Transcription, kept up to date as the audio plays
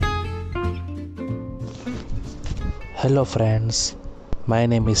Hello friends, my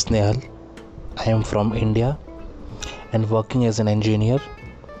name is Nehal. I am from India and working as an engineer,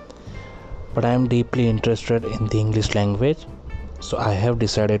 but I am deeply interested in the English language, so I have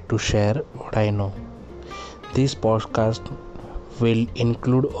decided to share what I know. This podcast will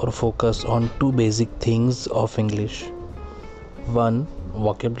include or focus on two basic things of English. One,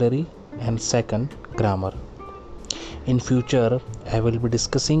 vocabulary, and second, grammar. In future, I will be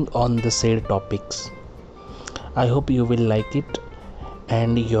discussing on the said topics. I hope you will like it,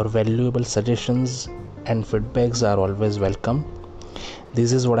 and your valuable suggestions and feedbacks are always welcome.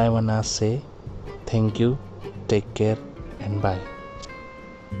 This is what I wanna say. Thank you, take care, and bye.